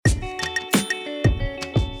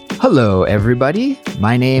Hello, everybody.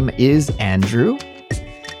 My name is Andrew.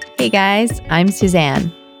 Hey guys, I'm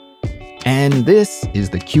Suzanne. And this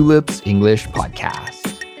is the Culips English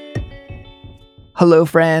Podcast. Hello,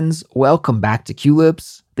 friends. Welcome back to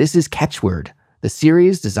Culips. This is Catchword, the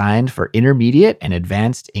series designed for intermediate and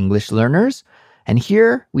advanced English learners. And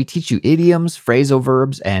here we teach you idioms, phrasal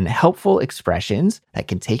verbs, and helpful expressions that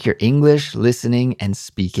can take your English listening and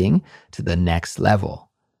speaking to the next level.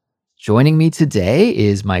 Joining me today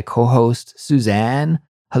is my co-host, Suzanne.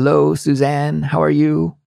 Hello, Suzanne. How are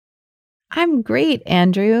you? I'm great,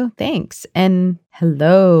 Andrew. Thanks. And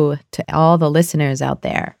hello to all the listeners out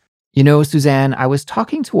there. You know, Suzanne, I was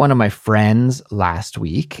talking to one of my friends last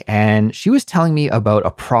week, and she was telling me about a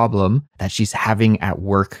problem that she's having at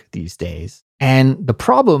work these days. And the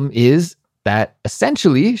problem is that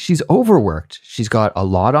essentially she's overworked. She's got a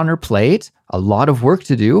lot on her plate, a lot of work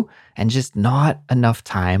to do, and just not enough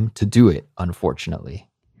time to do it, unfortunately.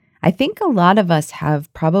 I think a lot of us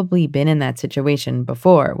have probably been in that situation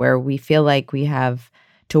before where we feel like we have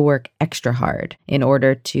to work extra hard in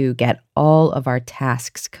order to get all of our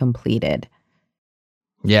tasks completed.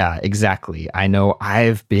 Yeah, exactly. I know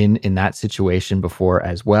I've been in that situation before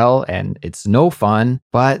as well, and it's no fun.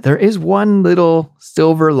 But there is one little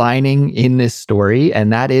silver lining in this story,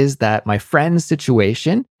 and that is that my friend's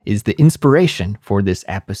situation is the inspiration for this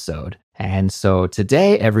episode. And so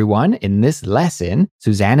today, everyone, in this lesson,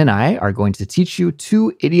 Suzanne and I are going to teach you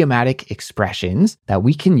 2 idiomatic expressions that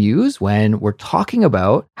we can use when we're talking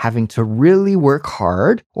about having to really work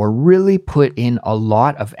hard or really put in a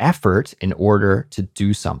lot of effort in order to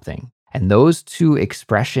do something. And those 2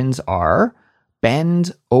 expressions are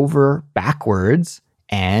bend over backwards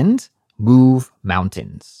and move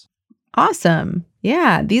mountains. Awesome.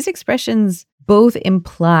 Yeah, these expressions both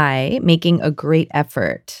imply making a great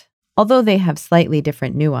effort, although they have slightly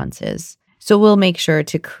different nuances. So we'll make sure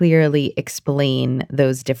to clearly explain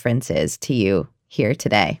those differences to you here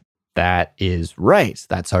today. That is right.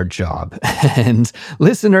 That's our job. And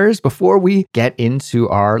listeners, before we get into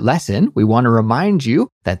our lesson, we want to remind you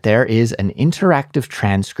that there is an interactive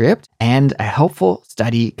transcript and a helpful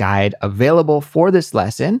study guide available for this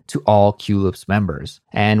lesson to all Culips members.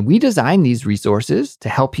 And we designed these resources to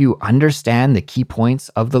help you understand the key points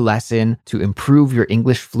of the lesson, to improve your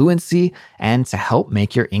English fluency, and to help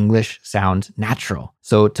make your English sound natural.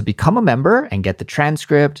 So to become a member and get the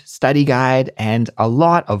transcript, study guide, and a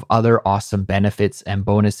lot of other awesome benefits and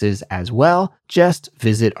bonuses as well, just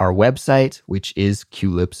visit our website, which is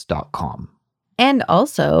culips.com. And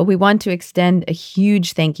also, we want to extend a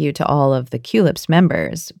huge thank you to all of the Culips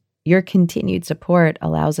members. Your continued support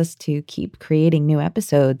allows us to keep creating new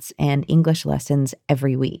episodes and English lessons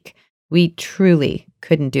every week. We truly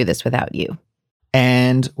couldn't do this without you.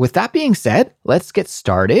 And with that being said, let's get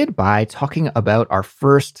started by talking about our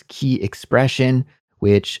first key expression,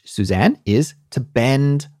 which, Suzanne, is to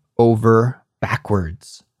bend over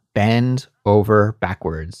backwards. Bend over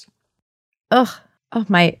backwards. Ugh. Oh,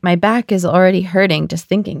 my back is already hurting just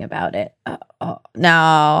thinking about it.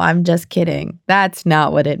 No, I'm just kidding. That's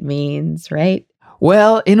not what it means, right?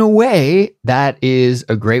 Well, in a way, that is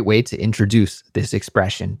a great way to introduce this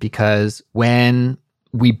expression, because when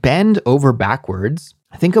we bend over backwards,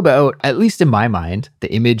 think about, at least in my mind,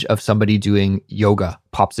 the image of somebody doing yoga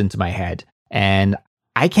pops into my head. And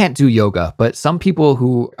I can't do yoga, but some people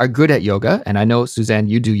who are good at yoga, and I know, Suzanne,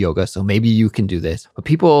 you do yoga, so maybe you can do this, but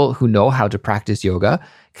people who know how to practice yoga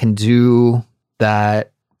can do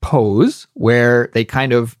that pose where they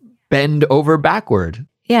kind of bend over backward.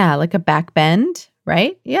 Yeah, like a back bend,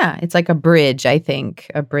 right? Yeah, it's like a bridge, I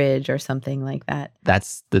think, a bridge or something like that.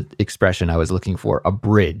 That's the expression I was looking for, a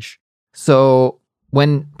bridge. So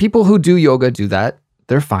when people who do yoga do that,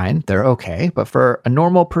 they're fine, they're okay. But for a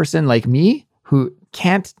normal person like me who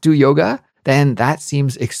can't do yoga, then that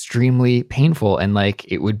seems extremely painful and like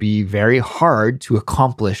it would be very hard to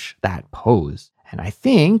accomplish that pose. And I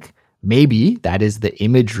think maybe that is the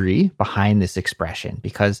imagery behind this expression,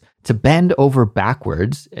 because to bend over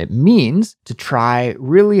backwards, it means to try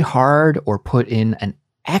really hard or put in an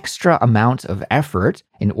extra amount of effort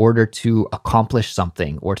in order to accomplish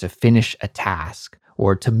something or to finish a task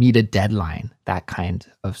or to meet a deadline, that kind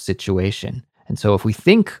of situation. And so if we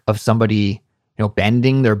think of somebody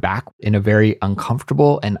bending their back in a very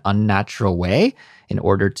uncomfortable and unnatural way in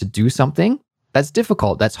order to do something, that's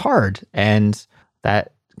difficult, that's hard, and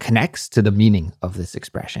that connects to the meaning of this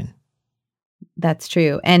expression. That's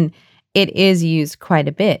true. And it is used quite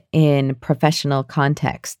a bit in professional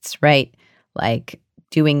contexts, right? Like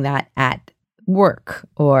doing that at work,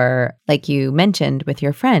 or like you mentioned with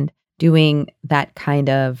your friend, doing that kind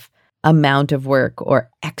of amount of work or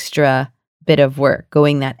extra bit of work,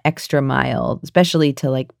 going that extra mile, especially to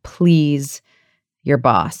like please your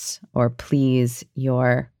boss or please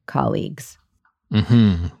your colleagues?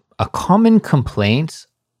 A common complaint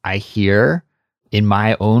I hear in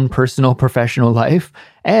my own personal professional life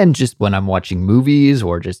and just when I'm watching movies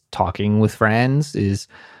or just talking with friends is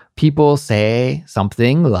people say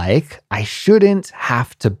something like, I shouldn't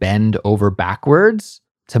have to bend over backwards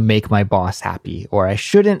to make my boss happy, or I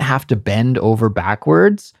shouldn't have to bend over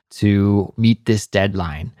backwards to meet this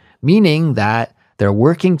deadline, meaning that they're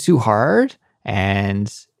working too hard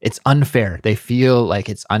and it's unfair. They feel like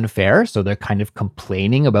it's unfair. So they're kind of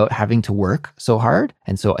complaining about having to work so hard.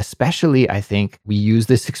 And so, especially, I think we use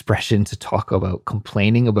this expression to talk about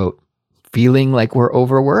complaining about feeling like we're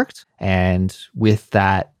overworked. And with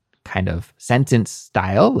that kind of sentence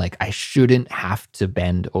style, like, I shouldn't have to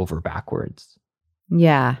bend over backwards.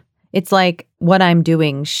 Yeah. It's like what I'm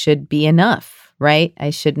doing should be enough, right? I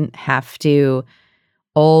shouldn't have to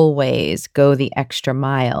always go the extra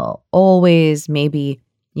mile, always maybe,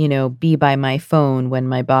 be by my phone when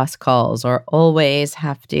my boss calls, or always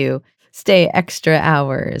have to stay extra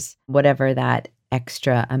hours, whatever that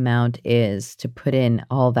extra amount is to put in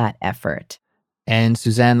all that effort. And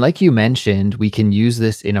Suzanne, like you mentioned, we can use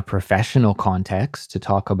this in a professional context to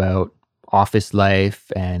talk about office life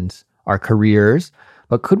and our careers,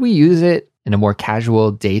 but could we use it in a more casual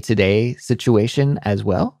day-to-day situation as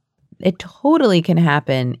well? It totally can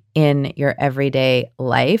happen in your everyday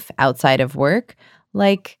life outside of work.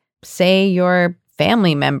 Like, say your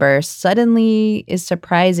family member suddenly is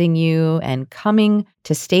surprising you and coming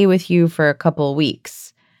to stay with you for a couple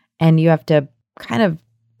weeks, and you have to kind of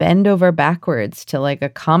bend over backwards to like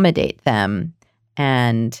accommodate them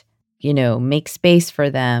and, make space for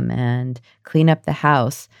them and clean up the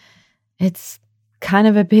house. It's kind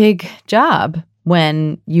of a big job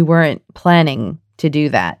when you weren't planning to do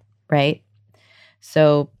that, right?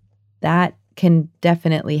 So that can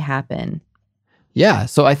definitely happen. Yeah.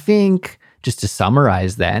 So I think just to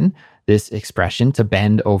summarize then, this expression to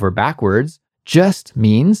bend over backwards just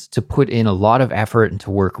means to put in a lot of effort and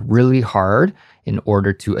to work really hard in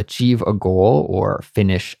order to achieve a goal or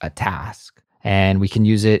finish a task. And we can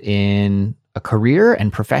use it in a career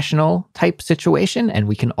and professional type situation. And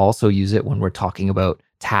we can also use it when we're talking about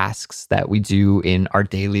tasks that we do in our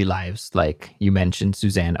daily lives. Like you mentioned,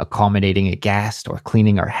 Suzanne, accommodating a guest or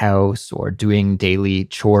cleaning our house or doing daily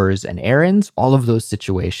chores and errands. All of those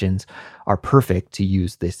situations are perfect to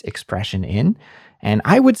use this expression in. And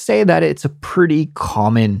I would say that it's a pretty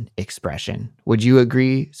common expression. Would you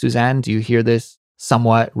agree, Suzanne? Do you hear this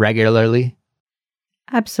somewhat regularly?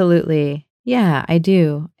 Absolutely. Yeah, I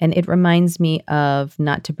do. And it reminds me of,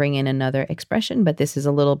 not to bring in another expression, but this is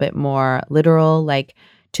a little bit more literal, like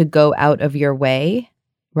to go out of your way,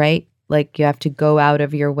 right? Like you have to go out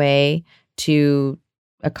of your way to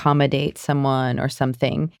accommodate someone or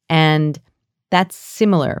something. And that's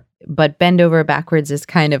similar, but bend over backwards is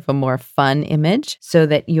kind of a more fun image, so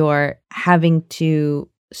that you're having to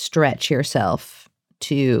stretch yourself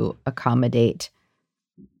to accommodate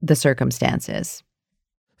the circumstances.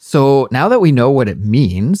 So now that we know what it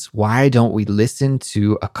means, why don't we listen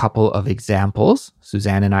to a couple of examples?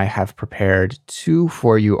 Suzanne and I have prepared 2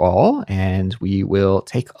 for you all, and we will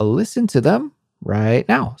take a listen to them right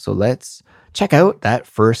now. So let's check out that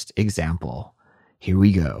first example. Here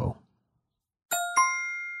we go.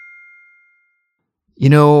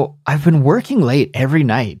 I've been working late every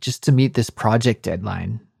night just to meet this project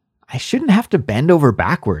deadline. I shouldn't have to bend over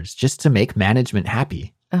backwards just to make management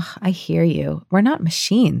happy. Ugh, I hear you. We're not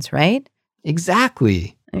machines, right?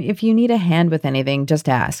 Exactly. If you need a hand with anything, just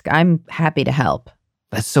ask. I'm happy to help.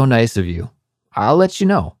 That's so nice of you. I'll let you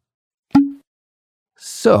know.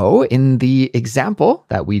 So, in the example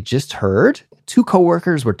that we just heard, 2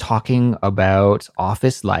 coworkers were talking about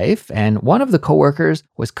office life, and one of the coworkers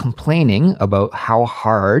was complaining about how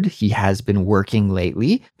hard he has been working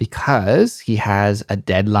lately because he has a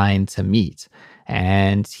deadline to meet.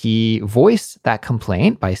 And he voiced that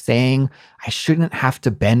complaint by saying, I shouldn't have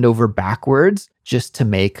to bend over backwards just to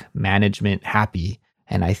make management happy.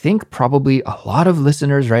 And I think probably a lot of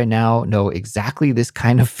listeners right now know exactly this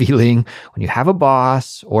kind of feeling when you have a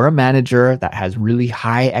boss or a manager that has really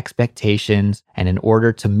high expectations. And in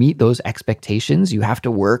order to meet those expectations, you have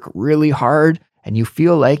to work really hard and you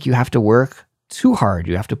feel like you have to work too hard.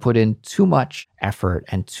 You have to put in too much effort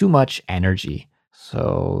and too much energy.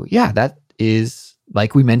 So yeah, that is,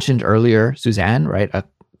 like we mentioned earlier, Suzanne, right? A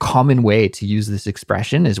common way to use this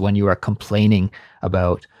expression is when you are complaining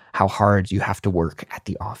about how hard you have to work at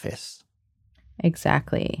the office.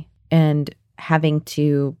 Exactly. And having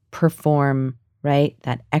to perform, right?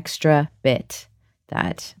 That extra bit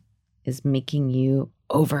that is making you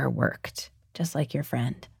overworked, just like your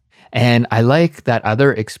friend. And I like that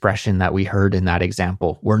other expression that we heard in that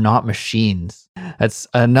example. We're not machines. That's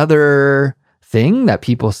another thing that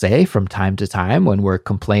people say from time to time when we're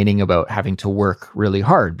complaining about having to work really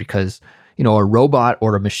hard because, a robot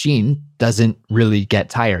or a machine doesn't really get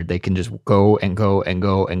tired. They can just go and go and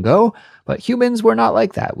go and go. But humans, we're not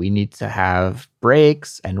like that. We need to have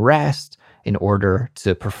breaks and rest in order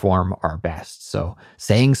to perform our best. So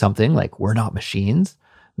saying something like we're not machines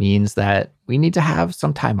means that we need to have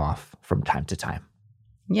some time off from time to time.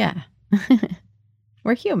 Yeah.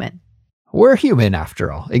 We're human. We're human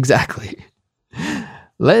after all. Exactly.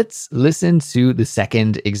 Let's listen to the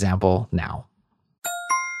second example now.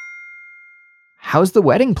 How's the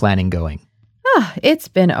wedding planning going? It's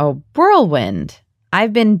been a whirlwind.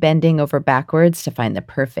 I've been bending over backwards to find the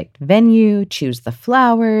perfect venue, choose the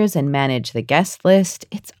flowers, and manage the guest list.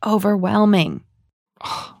 It's overwhelming.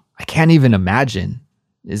 I can't even imagine.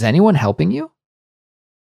 Is anyone helping you?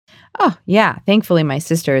 Oh, yeah. Thankfully, my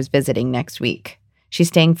sister is visiting next week. She's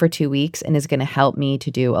staying for 2 weeks and is going to help me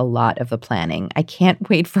to do a lot of the planning. I can't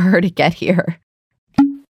wait for her to get here.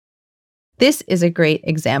 This is a great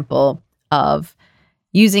example of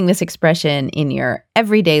using this expression in your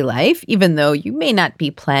everyday life, even though you may not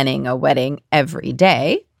be planning a wedding every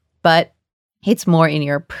day, but it's more in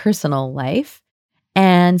your personal life.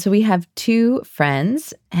 And so we have 2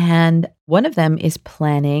 friends, and one of them is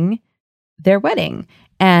planning their wedding.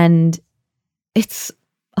 And it's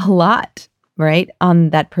a lot, right? On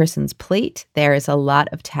that person's plate, there is a lot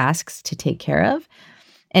of tasks to take care of.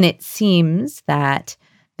 And it seems that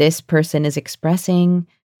this person is expressing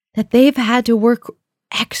that they've had to work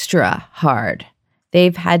extra hard.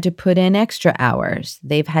 They've had to put in extra hours.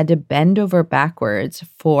 They've had to bend over backwards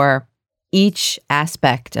for each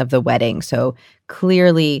aspect of the wedding. So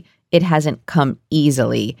clearly, it hasn't come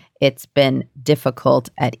easily. It's been difficult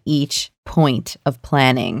at each point of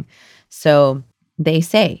planning. So they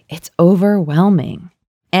say it's overwhelming.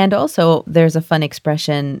 And also, there's a fun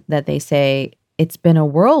expression that they say, it's been a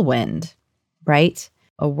whirlwind, right?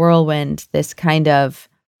 A whirlwind, this kind of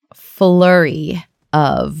flurry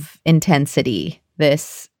of intensity.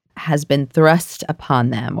 This has been thrust upon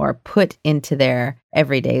them or put into their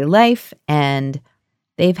everyday life, and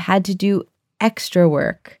they've had to do extra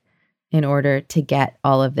work in order to get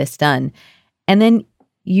all of this done. And then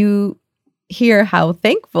you hear how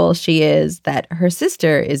thankful she is that her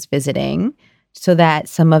sister is visiting so that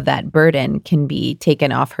some of that burden can be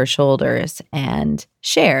taken off her shoulders and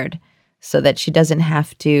shared so that she doesn't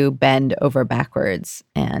have to bend over backwards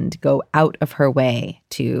and go out of her way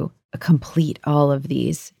to complete all of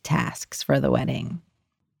these tasks for the wedding.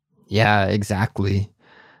 Yeah, exactly.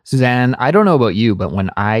 Suzanne, I don't know about you, but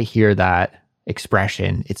when I hear that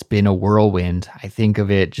expression, it's been a whirlwind, I think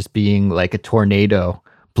of it just being like a tornado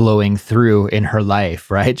blowing through in her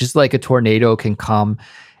life, right? Just like a tornado can come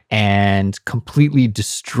and completely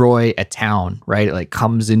destroy a town, right? It like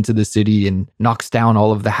comes into the city and knocks down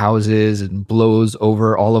all of the houses and blows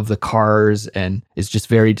over all of the cars and is just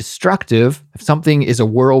very destructive. If something is a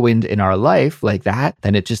whirlwind in our life like that,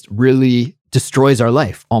 then it just really destroys our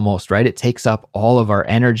life almost, right? It takes up all of our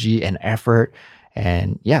energy and effort.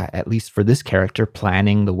 And yeah, at least for this character,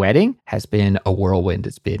 planning the wedding has been a whirlwind.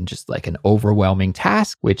 It's been just like an overwhelming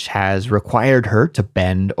task, which has required her to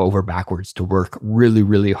bend over backwards to work really,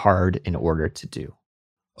 really hard in order to do.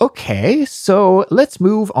 Okay, so let's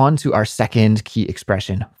move on to our second key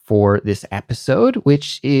expression for this episode,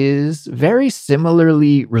 which is very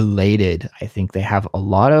similarly related. I think they have a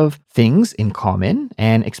lot of things in common.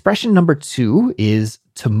 And expression number 2 is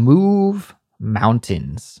to move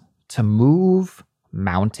mountains. To move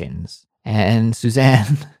mountains. And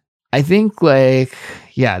Suzanne, I think this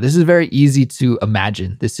is very easy to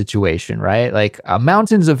imagine this situation, right? Like a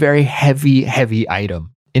mountain's a very heavy, heavy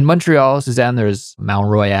item. In Montreal, Suzanne, there's Mount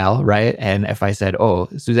Royal, right? And if I said, oh,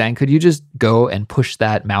 Suzanne, could you just go and push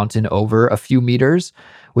that mountain over a few meters?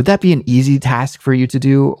 Would that be an easy task for you to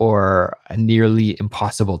do or a nearly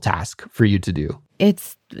impossible task for you to do?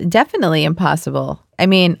 It's definitely impossible. I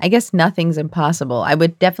mean, I guess nothing's impossible. I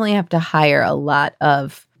would definitely have to hire a lot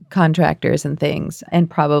of contractors and things and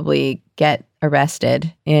probably get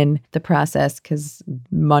arrested in the process because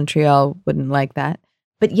Montreal wouldn't like that.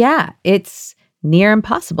 But yeah, it's near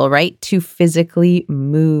impossible, right? To physically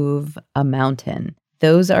move a mountain.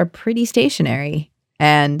 Those are pretty stationary.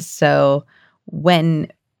 And so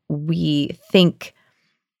when we think,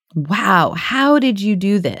 wow, how did you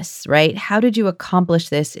do this, right? How did you accomplish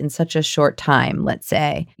this in such a short time? Let's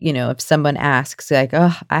say, if someone asks like,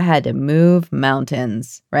 oh, I had to move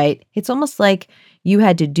mountains, right? It's almost like you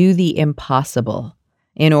had to do the impossible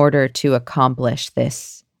in order to accomplish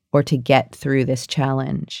this or to get through this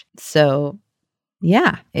challenge. So,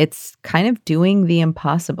 yeah, it's kind of doing the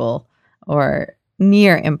impossible or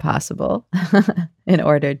near impossible in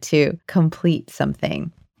order to complete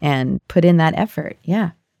something and put in that effort.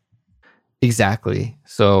 Yeah. Exactly.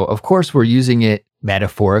 So, of course, we're using it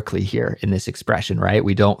metaphorically here in this expression, right?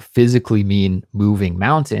 We don't physically mean moving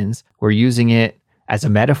mountains. We're using it as a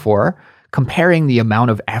metaphor, comparing the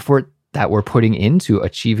amount of effort that we're putting into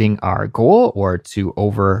achieving our goal or to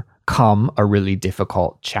overcome a really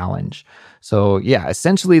difficult challenge. So, yeah,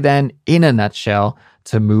 essentially, then, in a nutshell,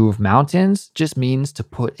 to move mountains just means to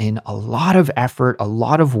put in a lot of effort, a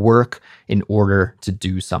lot of work in order to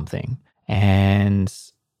do something. And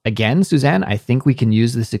again, Suzanne, I think we can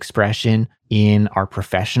use this expression in our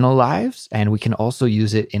professional lives, and we can also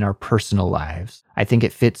use it in our personal lives. I think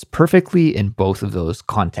it fits perfectly in both of those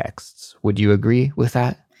contexts. Would you agree with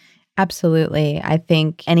that? Absolutely. I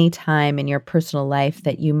think any time in your personal life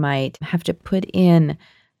that you might have to put in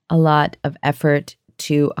a lot of effort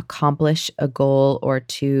to accomplish a goal or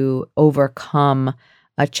to overcome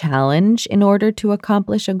a challenge in order to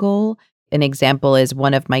accomplish a goal. An example is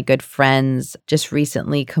one of my good friends just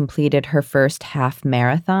recently completed her first half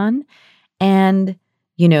marathon. And,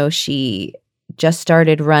 she just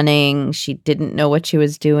started running. She didn't know what she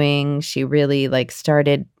was doing. She really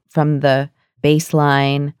started from the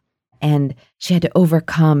baseline, and she had to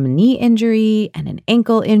overcome knee injury and an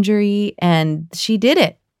ankle injury, and she did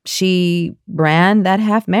it. She ran that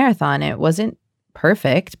half marathon. It wasn't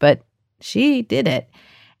perfect, but she did it.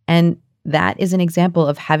 And that is an example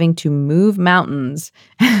of having to move mountains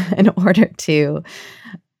in order to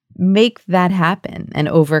make that happen and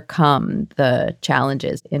overcome the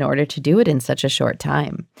challenges in order to do it in such a short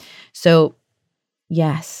time. So,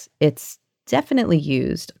 yes, it's definitely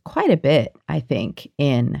used quite a bit, I think,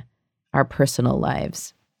 in our personal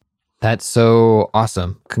lives. That's so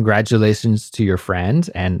awesome. Congratulations to your friend.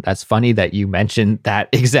 And that's funny that you mentioned that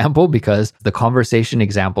example, because the conversation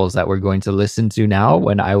examples that we're going to listen to now,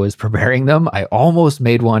 when I was preparing them, I almost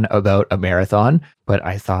made one about a marathon, but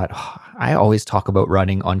I thought, I always talk about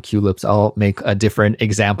running on Culips. I'll make a different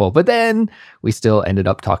example. But then we still ended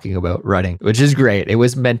up talking about running, which is great. It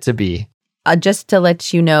was meant to be. Just to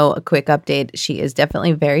let you know, a quick update, she is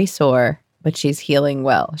definitely very sore, but she's healing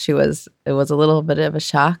well. It was a little bit of a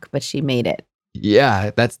shock, but she made it. Yeah,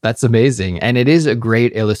 that's amazing. And it is a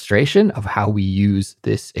great illustration of how we use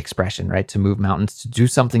this expression, right? To move mountains, to do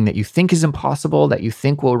something that you think is impossible, that you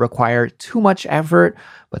think will require too much effort,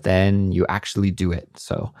 but then you actually do it.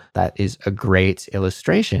 So that is a great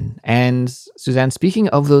illustration. And Suzanne, speaking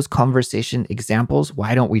of those conversation examples,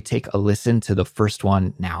 why don't we take a listen to the first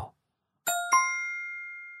one now?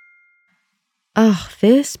 Oh,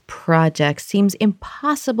 this project seems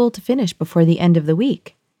impossible to finish before the end of the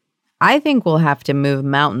week. I think we'll have to move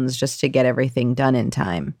mountains just to get everything done in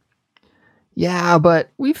time. Yeah, but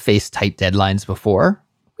we've faced tight deadlines before.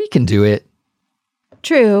 We can do it.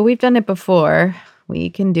 True, we've done it before. We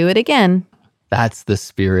can do it again. That's the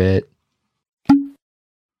spirit.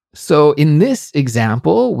 So in this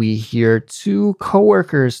example, we hear two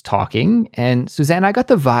coworkers talking, and Suzanne, I got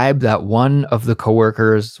the vibe that one of the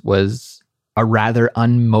coworkers was a rather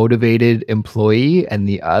unmotivated employee, and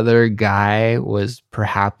the other guy was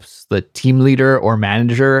perhaps the team leader or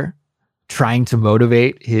manager trying to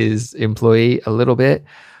motivate his employee a little bit.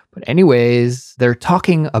 But anyways, they're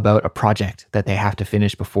talking about a project that they have to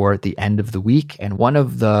finish before the end of the week. And one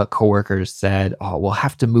of the coworkers said, we'll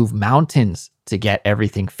have to move mountains to get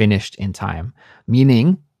everything finished in time,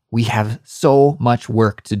 meaning we have so much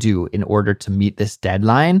work to do in order to meet this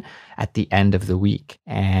deadline at the end of the week.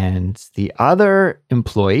 And the other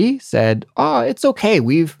employee said, it's okay.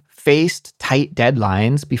 We've faced tight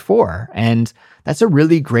deadlines before. And that's a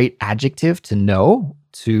really great adjective to know,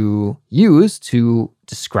 to use to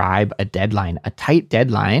describe a deadline. A tight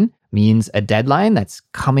deadline means a deadline that's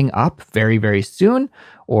coming up very, very soon,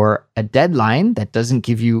 or a deadline that doesn't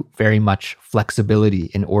give you very much flexibility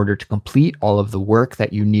in order to complete all of the work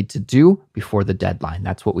that you need to do before the deadline.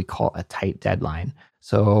 That's what we call a tight deadline.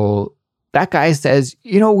 So that guy says,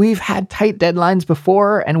 we've had tight deadlines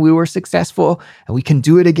before and we were successful and we can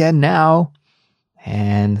do it again now.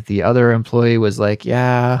 And the other employee was like,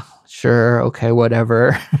 yeah, sure, okay,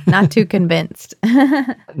 whatever. Not too convinced.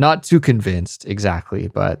 Not too convinced, exactly.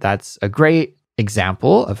 But that's a great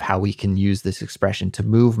example of how we can use this expression to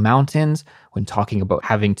move mountains when talking about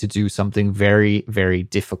having to do something very, very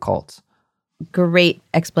difficult. Great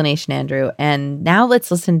explanation, Andrew. And now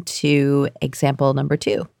let's listen to example number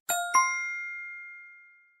 2.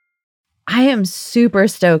 I am super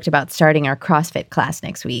stoked about starting our CrossFit class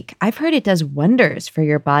next week. I've heard it does wonders for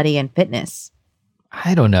your body and fitness.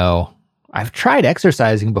 I don't know. I've tried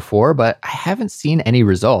exercising before, but I haven't seen any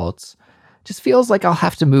results. Just feels like I'll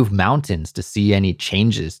have to move mountains to see any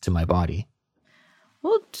changes to my body.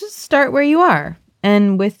 Well, just start where you are.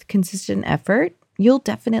 And with consistent effort, you'll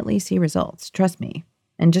definitely see results. Trust me.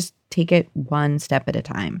 And just take it one step at a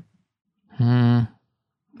time.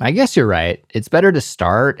 I guess you're right. It's better to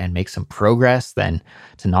start and make some progress than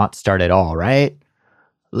to not start at all, right?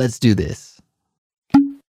 Let's do this.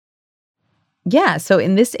 Yeah. So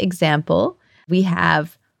in this example, we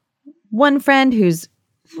have one friend who's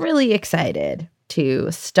really excited to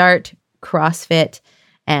start CrossFit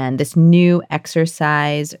and this new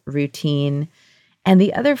exercise routine. And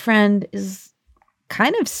the other friend is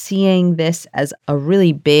kind of seeing this as a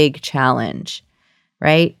really big challenge,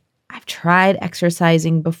 right? I've tried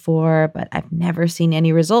exercising before, but I've never seen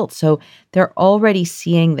any results. So they're already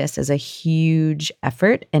seeing this as a huge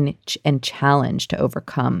effort and challenge to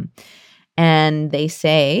overcome. And they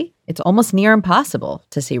say it's almost near impossible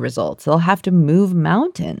to see results. They'll have to move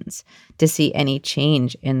mountains to see any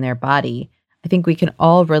change in their body. I think we can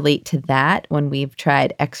all relate to that when we've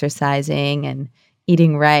tried exercising and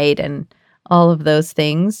eating right and all of those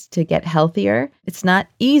things to get healthier. It's not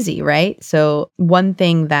easy, right? So one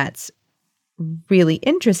thing that's really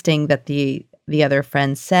interesting that the other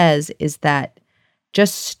friend says is that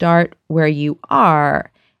just start where you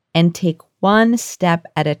are and take one step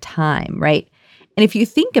at a time, right? And if you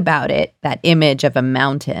think about it, that image of a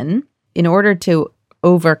mountain, in order to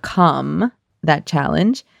overcome that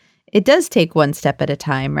challenge, it does take one step at a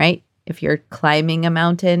time, right? If you're climbing a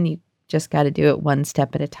mountain, you just got to do it one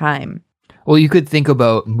step at a time. Well, you could think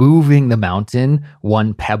about moving the mountain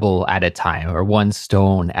one pebble at a time or one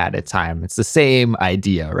stone at a time. It's the same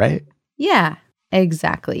idea, right? Yeah,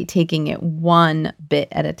 exactly. Taking it one bit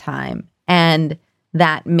at a time. And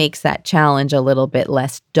that makes that challenge a little bit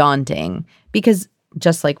less daunting because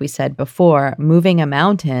just like we said before, moving a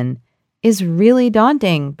mountain is really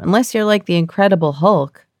daunting unless you're like the Incredible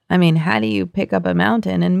Hulk. I mean, how do you pick up a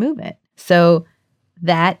mountain and move it? So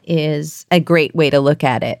that is a great way to look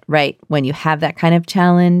at it, right? When you have that kind of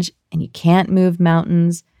challenge and you can't move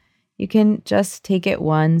mountains, you can just take it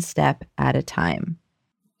one step at a time.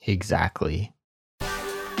 Exactly.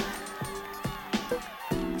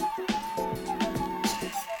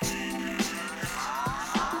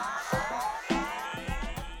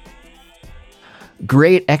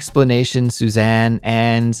 Great explanation, Suzanne.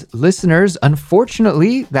 And listeners,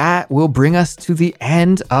 unfortunately, that will bring us to the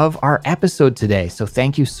end of our episode today. So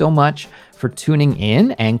thank you so much for tuning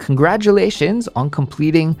in and congratulations on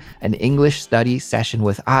completing an English study session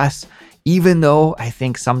with us. Even though I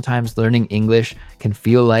think sometimes learning English can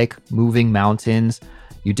feel like moving mountains,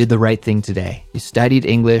 you did the right thing today. You studied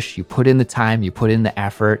English, you put in the time, you put in the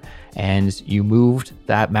effort, and you moved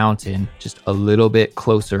that mountain just a little bit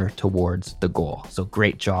closer towards the goal. So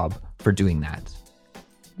great job for doing that.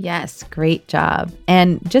 Yes, great job.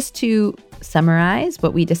 And just to summarize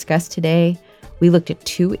what we discussed today, we looked at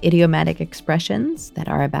 2 idiomatic expressions that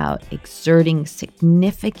are about exerting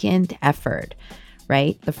significant effort,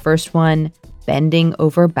 right? The first one, bending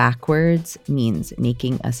over backwards, means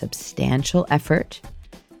making a substantial effort,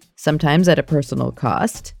 sometimes at a personal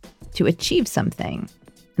cost, to achieve something.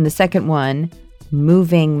 And the second one,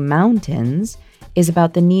 moving mountains, is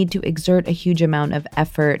about the need to exert a huge amount of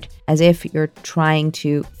effort as if you're trying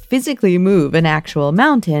to physically move an actual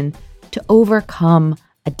mountain to overcome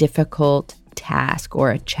a difficult task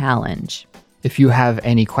or a challenge. If you have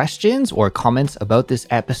any questions or comments about this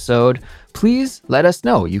episode, please let us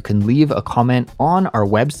know. You can leave a comment on our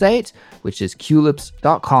website, which is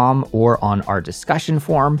culips.com, or on our discussion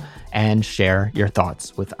forum, and share your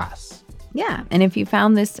thoughts with us. Yeah, and if you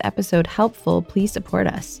found this episode helpful, please support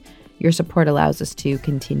us. Your support allows us to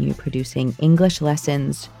continue producing English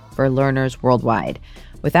lessons for learners worldwide.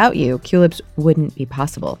 Without you, Culips wouldn't be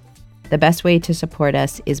possible. The best way to support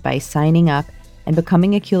us is by signing up and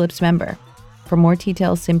becoming a Culips member. For more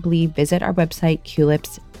details, simply visit our website,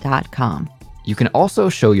 culips.com. You can also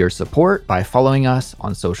show your support by following us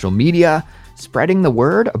on social media, spreading the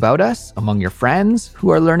word about us among your friends who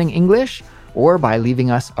are learning English, or by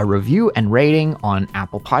leaving us a review and rating on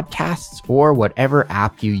Apple Podcasts or whatever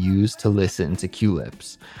app you use to listen to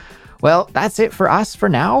Culips. Well, that's it for us for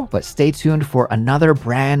now, but stay tuned for another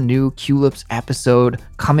brand new Culips episode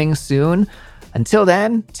coming soon. Until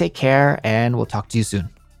then, take care and we'll talk to you soon.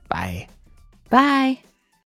 Bye. Bye.